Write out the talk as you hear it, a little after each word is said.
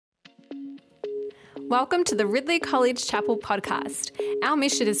Welcome to the Ridley College Chapel podcast. Our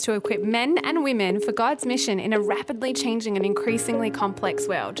mission is to equip men and women for God's mission in a rapidly changing and increasingly complex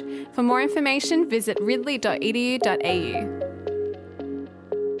world. For more information, visit ridley.edu.au.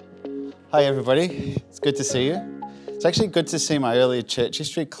 Hi everybody, it's good to see you. It's actually good to see my early church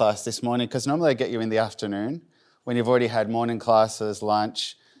history class this morning because normally I get you in the afternoon when you've already had morning classes,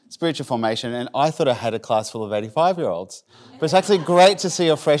 lunch, spiritual formation, and I thought I had a class full of 85-year-olds. But it's actually great to see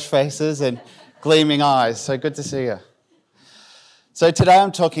your fresh faces and gleaming eyes, so good to see you. So today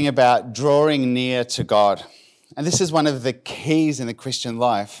I'm talking about drawing near to God. And this is one of the keys in the Christian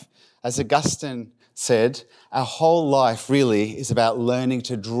life. As Augustine said, our whole life really is about learning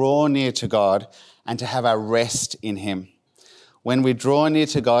to draw near to God and to have our rest in Him. When we draw near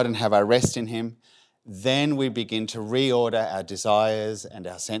to God and have our rest in Him, then we begin to reorder our desires and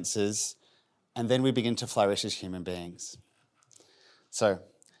our senses, and then we begin to flourish as human beings. So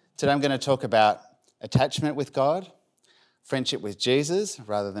today I'm going to talk about attachment with God, friendship with Jesus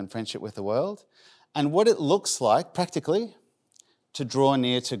rather than friendship with the world, and what it looks like practically to draw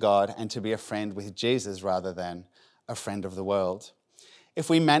near to God and to be a friend with Jesus rather than a friend of the world. If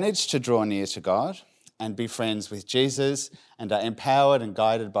we manage to draw near to God and be friends with Jesus and are empowered and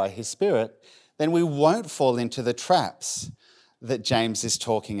guided by His Spirit, then we won't fall into the traps that James is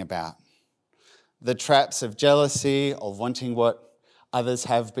talking about. The traps of jealousy, of wanting what others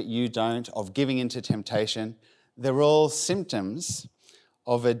have but you don't, of giving into temptation. They're all symptoms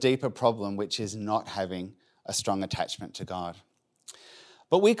of a deeper problem, which is not having a strong attachment to God.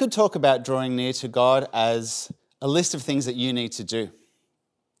 But we could talk about drawing near to God as a list of things that you need to do.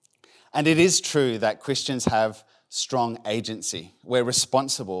 And it is true that Christians have strong agency. We're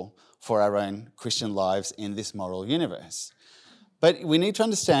responsible for our own Christian lives in this moral universe. But we need to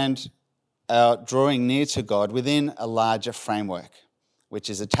understand our drawing near to God within a larger framework, which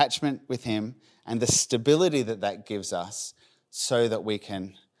is attachment with Him and the stability that that gives us so that we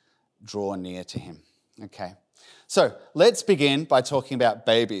can draw near to Him. Okay, so let's begin by talking about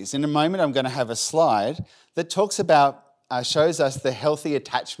babies. In a moment, I'm going to have a slide that talks about, shows us the healthy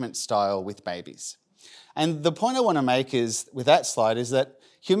attachment style with babies. And the point I want to make is, with that slide, is that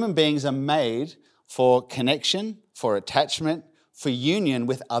human beings are made for connection, for attachment, for union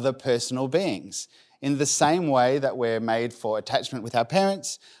with other personal beings. In the same way that we're made for attachment with our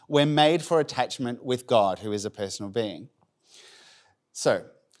parents, we're made for attachment with God, who is a personal being. So,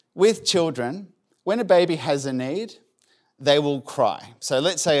 with children, when a baby has a need, they will cry. So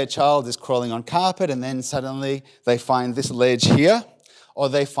let's say a child is crawling on carpet and then suddenly they find this ledge here, or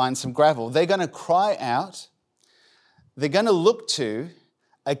they find some gravel. They're going to cry out. They're going to look to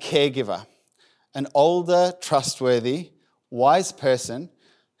a caregiver, an older, trustworthy, wise person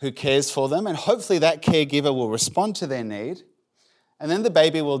who cares for them, and hopefully that caregiver will respond to their need, and then the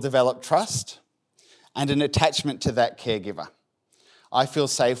baby will develop trust and an attachment to that caregiver. I feel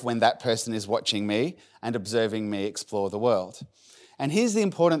safe when that person is watching me and observing me explore the world. And here's the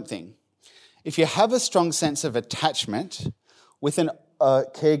important thing. If you have a strong sense of attachment with a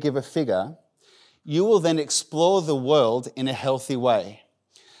caregiver figure, you will then explore the world in a healthy way.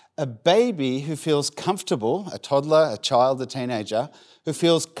 A baby who feels comfortable, a toddler, a child, a teenager, who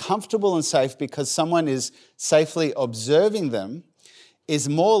feels comfortable and safe because someone is safely observing them, is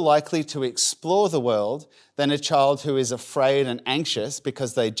more likely to explore the world than a child who is afraid and anxious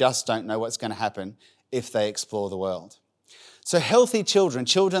because they just don't know what's going to happen if they explore the world. So healthy children,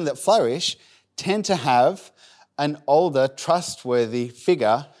 children that flourish, tend to have an older, trustworthy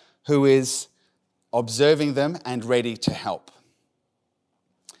figure who is observing them and ready to help.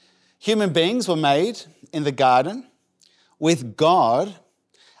 Human beings were made in the garden with God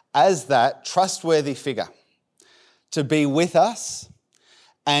as that trustworthy figure to be with us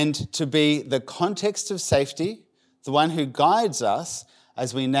and to be the context of safety, the one who guides us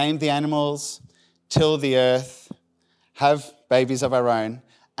as we name the animals, till the earth, have babies of our own,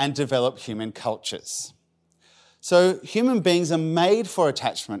 and develop human cultures. So human beings are made for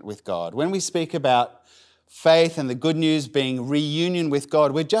attachment with God. When we speak about faith and the good news being reunion with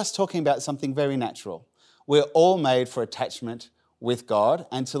God, we're just talking about something very natural. We're all made for attachment with God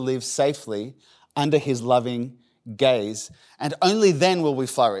and to live safely under His loving gaze. And only then will we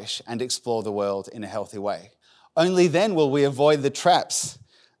flourish and explore the world in a healthy way. Only then will we avoid the traps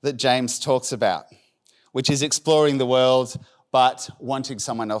that James talks about, which is exploring the world but wanting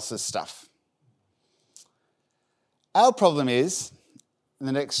someone else's stuff. Our problem is, and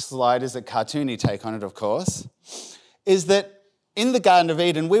the next slide is a cartoony take on it, of course, is that in the Garden of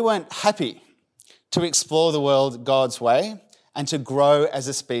Eden, we weren't happy to explore the world God's way and to grow as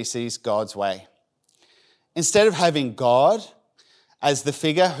a species God's way. Instead of having God as the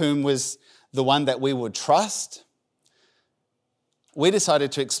figure whom was the one that we would trust, we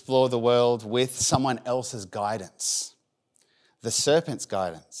decided to explore the world with someone else's guidance, the serpent's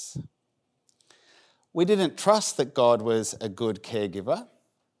guidance. We didn't trust that God was a good caregiver.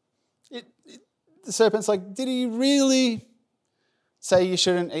 The serpent's like, did he really say you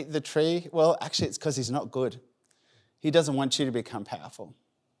shouldn't eat the tree? Well, actually, it's because he's not good. He doesn't want you to become powerful.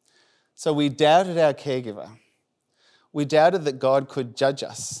 So we doubted our caregiver. We doubted that God could judge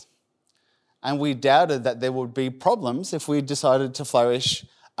us. And we doubted that there would be problems if we decided to flourish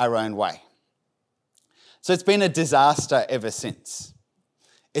our own way. So it's been a disaster ever since.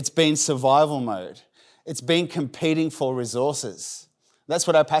 It's been survival mode. It's been competing for resources. That's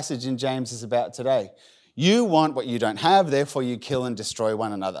what our passage in James is about today. You want what you don't have, therefore you kill and destroy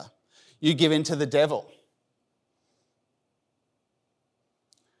one another. You give in to the devil.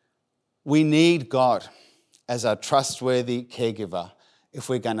 We need God as our trustworthy caregiver if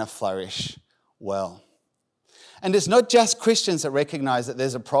we're going to flourish well. And it's not just Christians that recognize that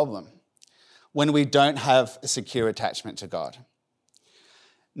there's a problem when we don't have a secure attachment to God.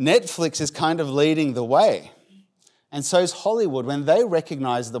 Netflix is kind of leading the way, and so is Hollywood when they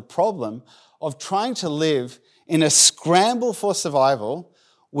recognize the problem of trying to live in a scramble for survival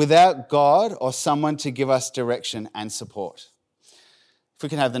without God or someone to give us direction and support. If we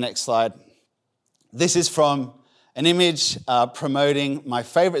can have the next slide. This is from an image promoting my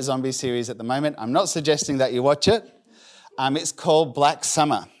favourite zombie series at the moment. I'm not suggesting that you watch it. It's called Black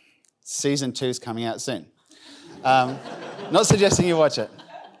Summer. Season 2 is coming out soon. Not suggesting you watch it.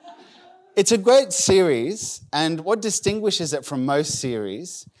 It's a great series, and what distinguishes it from most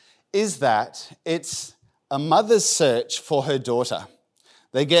series is that it's a mother's search for her daughter.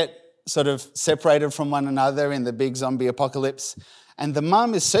 They get sort of separated from one another in the big zombie apocalypse, and the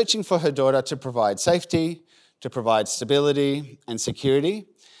mum is searching for her daughter to provide safety, to provide stability and security.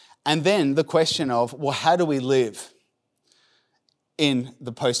 And then the question of, well, how do we live in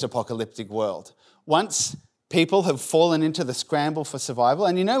the post-apocalyptic world? Once people have fallen into the scramble for survival,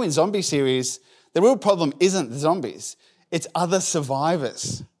 and you know in zombie series, the real problem isn't the zombies, it's other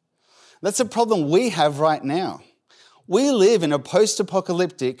survivors. That's a problem we have right now. We live in a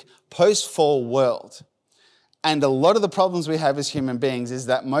post-apocalyptic, post-fall world. And a lot of the problems we have as human beings is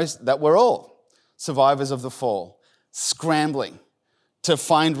that we're all survivors of the fall, scrambling to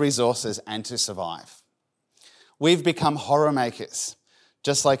find resources and to survive. We've become horror makers,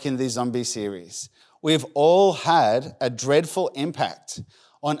 just like in the zombie series. We've all had a dreadful impact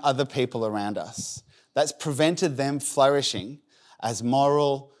on other people around us that's prevented them flourishing as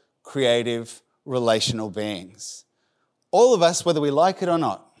moral, creative, relational beings. All of us, whether we like it or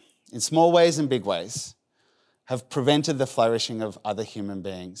not, in small ways and big ways, have prevented the flourishing of other human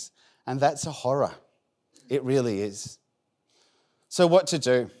beings. And that's a horror. It really is. So what to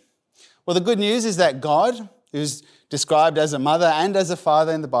do? Well, the good news is that God, who's described as a mother and as a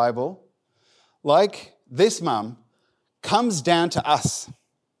father in the Bible, like this mum, comes down to us.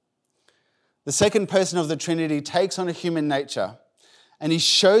 The second person of the Trinity takes on a human nature, and he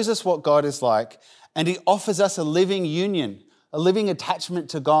shows us what God is like, and he offers us a living union, a living attachment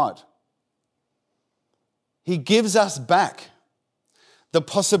to God. He gives us back the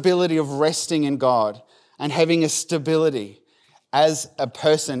possibility of resting in God and having a stability as a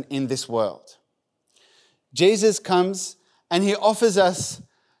person in this world. Jesus comes and he offers us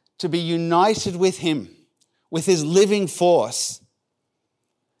to be united with him, with his living force.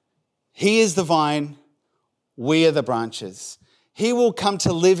 He is the vine, we are the branches. He will come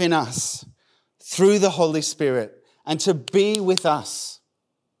to live in us through the Holy Spirit and to be with us.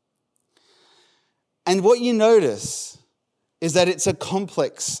 And what you notice is that it's a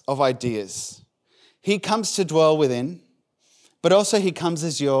complex of ideas. He comes to dwell within, but also he comes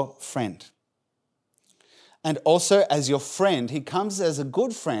as your friend. And also as your friend, he comes as a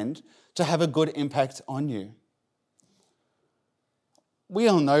good friend to have a good impact on you. We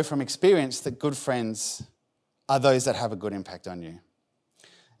all know from experience that good friends are those that have a good impact on you.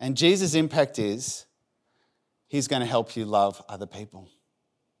 And Jesus' impact is he's going to help you love other people,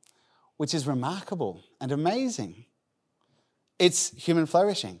 which is remarkable and amazing. It's human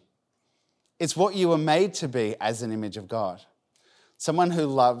flourishing. It's what you were made to be as an image of God. Someone who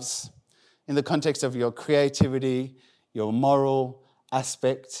loves in the context of your creativity, your moral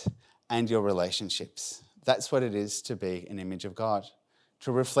aspect, and your relationships. That's what it is to be an image of God,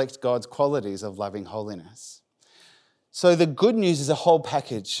 to reflect God's qualities of loving holiness. So the good news is a whole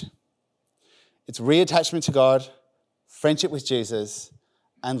package. It's reattachment to God, friendship with Jesus,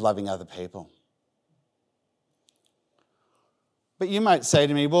 and loving other people. But you might say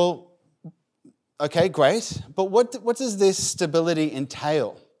to me, well, okay, great, but what does this stability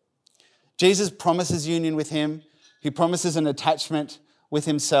entail? Jesus promises union with him. He promises an attachment with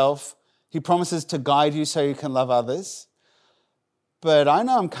himself. He promises to guide you so you can love others. But I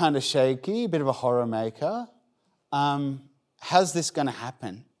know I'm kind of shaky, a bit of a horror maker. How's this going to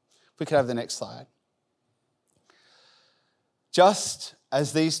happen? If we could have the next slide. Just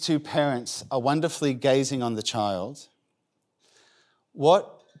as these two parents are wonderfully gazing on the child,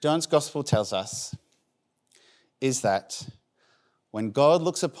 what John's Gospel tells us is that when God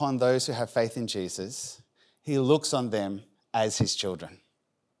looks upon those who have faith in Jesus, he looks on them as his children.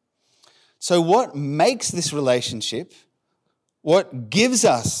 So what makes this relationship, what gives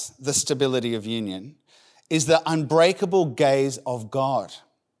us the stability of union, is the unbreakable gaze of God.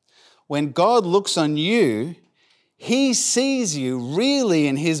 When God looks on you, he sees you really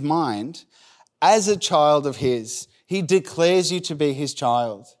in his mind as a child of his. He declares you to be his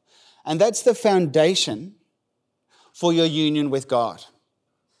child. And that's the foundation for your union with God.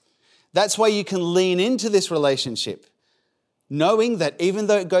 That's why you can lean into this relationship, knowing that even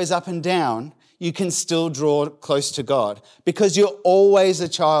though it goes up and down, you can still draw close to God because you're always a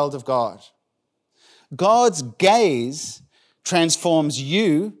child of God. God's gaze transforms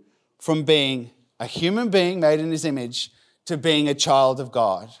you from being a human being made in his image to being a child of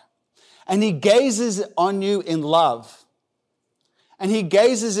God. And he gazes on you in love. And he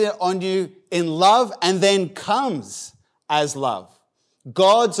gazes on you in love and then comes as love.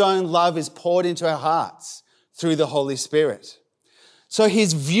 God's own love is poured into our hearts through the Holy Spirit. So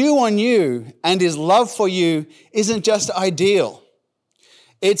his view on you and his love for you isn't just ideal.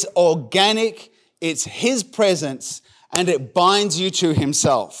 It's organic, it's his presence, and it binds you to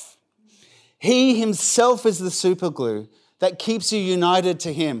himself. He himself is the superglue that keeps you united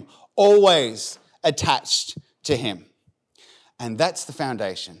to him, always attached to him. And that's the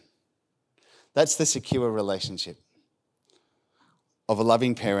foundation. That's the secure relationship of a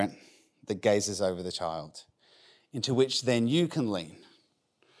loving parent that gazes over the child, into which then you can lean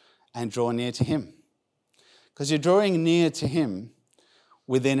and draw near to him. Because you're drawing near to him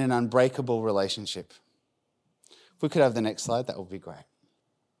within an unbreakable relationship. If we could have the next slide, that would be great.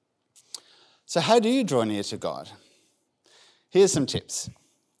 So how do you draw near to God? Here's some tips.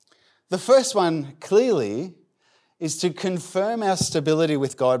 The first one, clearly, is to confirm our stability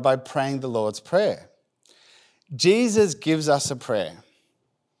with God by praying the Lord's Prayer. Jesus gives us a prayer.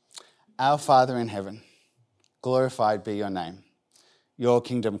 Our Father in heaven, glorified be your name. Your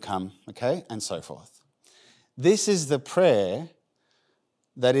kingdom come, okay, and so forth. This is the prayer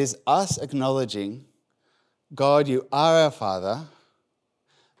that is us acknowledging, God, you are our Father.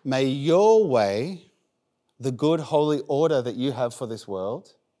 May your way, the good, holy order that you have for this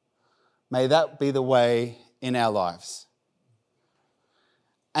world, may that be the way in our lives.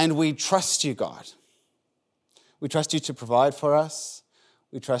 And we trust you, God. We trust you to provide for us.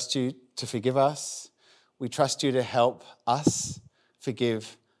 We trust you to forgive us. We trust you to help us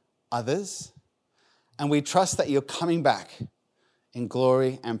forgive others. And we trust that you're coming back in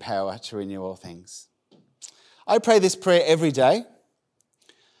glory and power to renew all things. I pray this prayer every day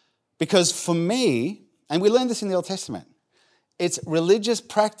because for me, and we learned this in the Old Testament, its religious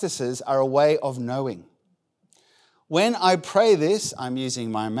practices are a way of knowing. When I pray this, I'm using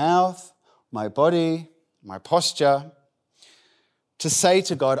my mouth, my body, my posture to say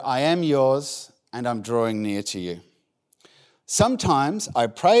to God, I am yours and I'm drawing near to you. Sometimes I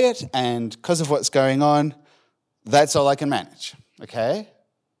pray it and because of what's going on, that's all I can manage, okay?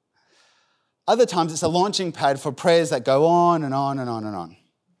 Other times it's a launching pad for prayers that go on and on and on and on.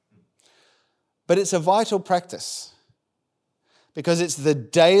 But it's a vital practice because it's the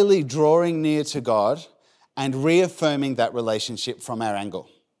daily drawing near to God and reaffirming that relationship from our angle.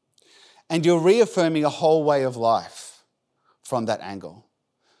 And you're reaffirming a whole way of life from that angle.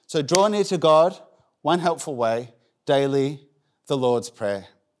 So draw near to God, one helpful way, daily, the Lord's Prayer.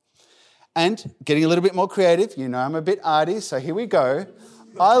 And getting a little bit more creative, you know I'm a bit arty, so here we go.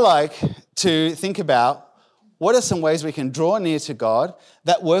 I like to think about what are some ways we can draw near to God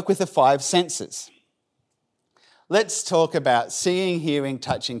that work with the 5 senses. Let's talk about seeing, hearing,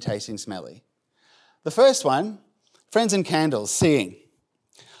 touching, tasting, smelling. The first one, friends and candles, seeing.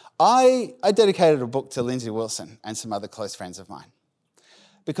 I dedicated a book to Lindsay Wilson and some other close friends of mine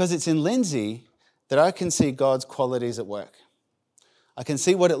because it's in Lindsay that I can see God's qualities at work. I can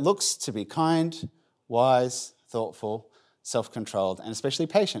see what it looks to be kind, wise, thoughtful, self-controlled, and especially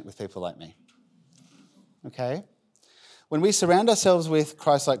patient with people like me. Okay? When we surround ourselves with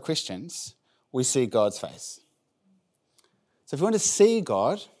Christ-like Christians, we see God's face. So if you want to see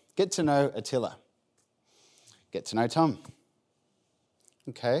God, get to know Attila. Get to know Tom.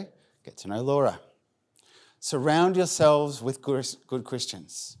 Okay? Get to know Laura. Surround yourselves with good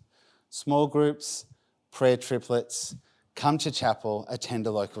Christians. Small groups, prayer triplets, come to chapel, attend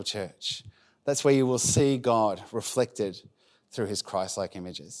a local church. That's where you will see God reflected through his Christ-like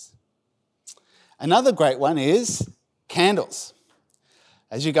images. Another great one is candles.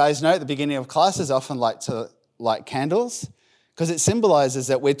 As you guys know, at the beginning of classes, I often like to light candles because it symbolises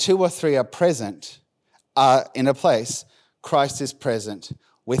that where two or three are present, are in a place, Christ is present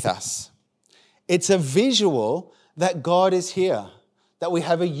with us. It's a visual that God is here, that we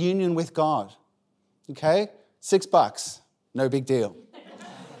have a union with God. Okay? $6, no big deal.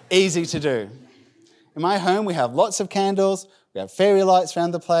 Easy to do. In my home, we have lots of candles, we have fairy lights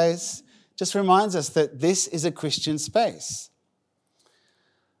around the place. Just reminds us that this is a Christian space.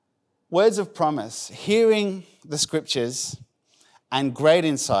 Words of promise, hearing the scriptures and great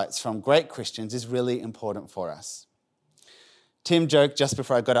insights from great Christians is really important for us. Tim joked just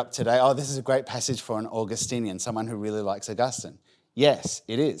before I got up today, oh, this is a great passage for an Augustinian, someone who really likes Augustine. Yes,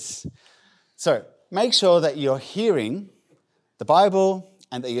 it is. So make sure that you're hearing the Bible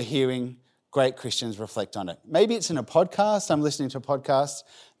and that you're hearing great Christians reflect on it. Maybe it's in a podcast. I'm listening to a podcast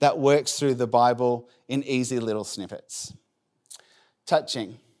that works through the Bible in easy little snippets.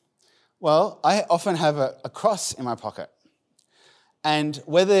 Touching. Well, I often have a cross in my pocket. And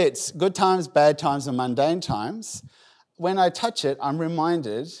whether it's good times, bad times, or mundane times, when I touch it, I'm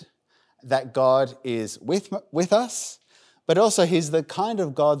reminded that God is with us, but also he's the kind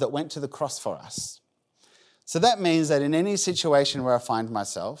of God that went to the cross for us. So that means that in any situation where I find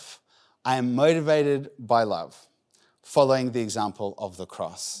myself, I am motivated by love, following the example of the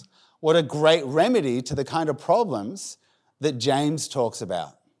cross. What a great remedy to the kind of problems that James talks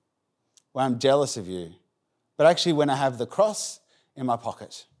about, where I'm jealous of you. But actually, when I have the cross in my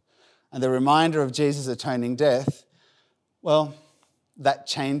pocket and the reminder of Jesus' atoning death, well, that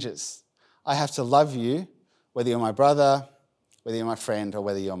changes. I have to love you, whether you're my brother, whether you're my friend, or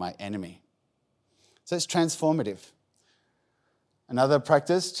whether you're my enemy. So it's transformative. Another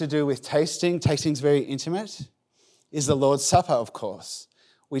practice to do with tasting, tasting's very intimate, is the Lord's Supper, of course.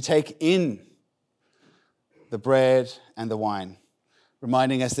 We take in the bread and the wine,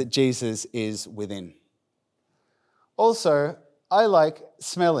 reminding us that Jesus is within. Also, I like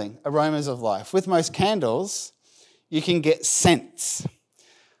smelling aromas of life. With most candles, you can get scents.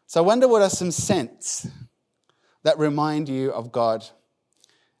 So I wonder what are some scents that remind you of God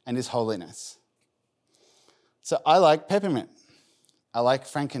and his holiness. So I like peppermint. I like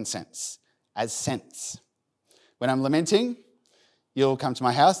frankincense as scents. When I'm lamenting, you'll come to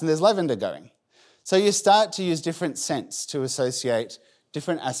my house and there's lavender going. So you start to use different scents to associate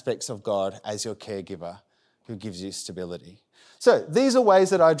different aspects of God as your caregiver who gives you stability. So these are ways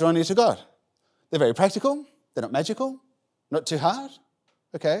that I draw near to God. They're very practical. They're not magical, not too hard.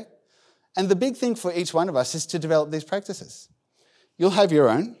 Okay? And the big thing for each one of us is to develop these practices. You'll have your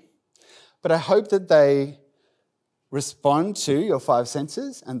own, but I hope that they respond to your five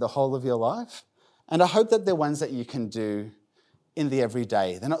senses and the whole of your life. And I hope that they're ones that you can do in the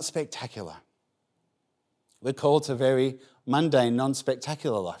everyday. They're not spectacular. We're called to a very mundane,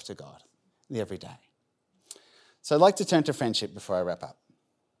 non-spectacular life to God in the everyday. So I'd like to turn to friendship before I wrap up.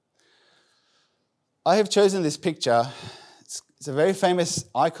 I have chosen this picture. It's a very famous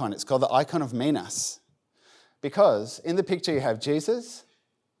icon. It's called the icon of Minas. Because in the picture you have Jesus.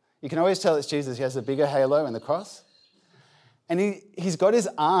 You can always tell it's Jesus. He has a bigger halo and the cross. And he's got his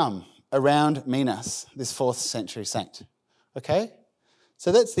arm around Minas, this 4th century saint. Okay?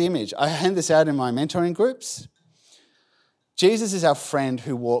 So that's the image. I hand this out in my mentoring groups. Jesus is our friend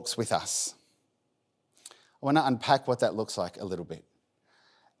who walks with us. I want to unpack what that looks like a little bit.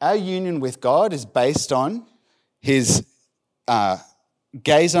 Our union with God is based on his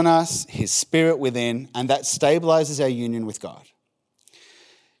gaze on us, his spirit within, and that stabilizes our union with God.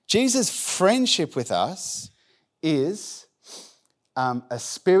 Jesus' friendship with us is a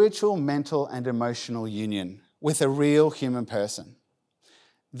spiritual, mental, and emotional union with a real human person.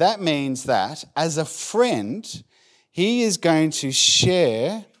 That means that as a friend, he is going to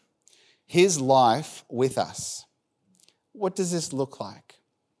share his life with us. What does this look like?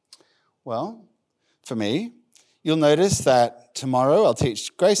 Well, for me, you'll notice that tomorrow I'll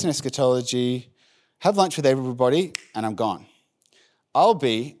teach Grace and Eschatology, have lunch with everybody, and I'm gone. I'll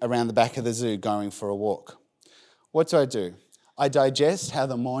be around the back of the zoo going for a walk. What do? I digest how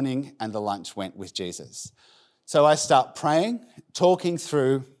the morning and the lunch went with Jesus. So I start praying, talking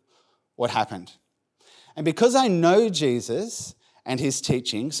through what happened. And because I know Jesus and his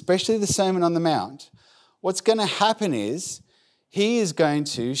teaching, especially the Sermon on the Mount, what's going to happen is he is going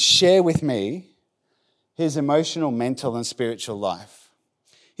to share with me his emotional, mental, and spiritual life.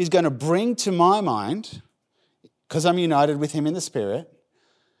 He's going to bring to my mind, because I'm united with him in the Spirit,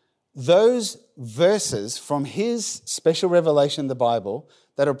 those verses from his special revelation, the Bible,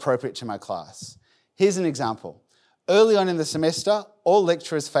 that are appropriate to my class. Here's an example. Early on in the semester, all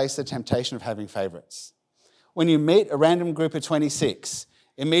lecturers face the temptation of having favourites. When you meet a random group of 26,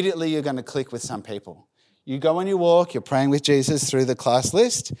 immediately you're going to click with some people. You go on your walk, you're praying with Jesus through the class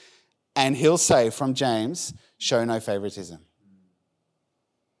list, and he'll say from James, show no favouritism.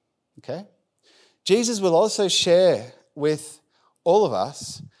 Okay? Jesus will also share with all of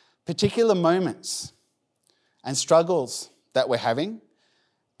us particular moments and struggles that we're having,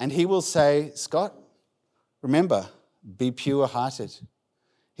 and he will say, Scott, remember, be pure-hearted.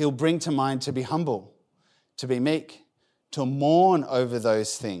 He'll bring to mind to be humble, to be meek, to mourn over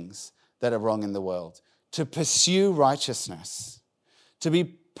those things that are wrong in the world, to pursue righteousness, to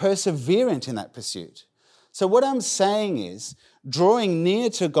be perseverant in that pursuit. So what I'm saying is, drawing near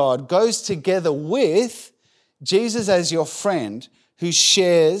to God goes together with Jesus as your friend who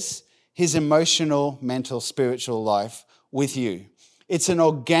shares his emotional, mental, spiritual life with you. It's an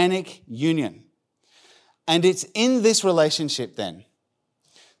organic union. And it's in this relationship then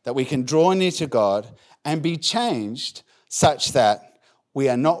that we can draw near to God and be changed such that we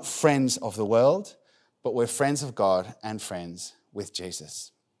are not friends of the world, but we're friends of God and friends with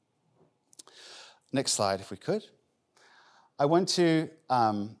Jesus. Next slide, if we could. I want to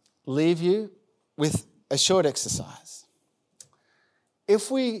leave you with a short exercise. If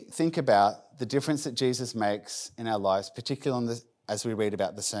we think about the difference that Jesus makes in our lives, particularly as we read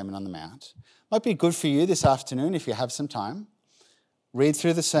about the Sermon on the Mount, it might be good for you this afternoon, if you have some time, read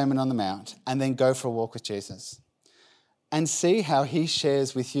through the Sermon on the Mount and then go for a walk with Jesus and see how he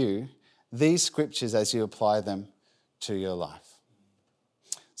shares with you these scriptures as you apply them to your life.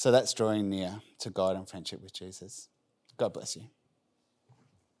 So that's drawing near to God and friendship with Jesus. God bless you.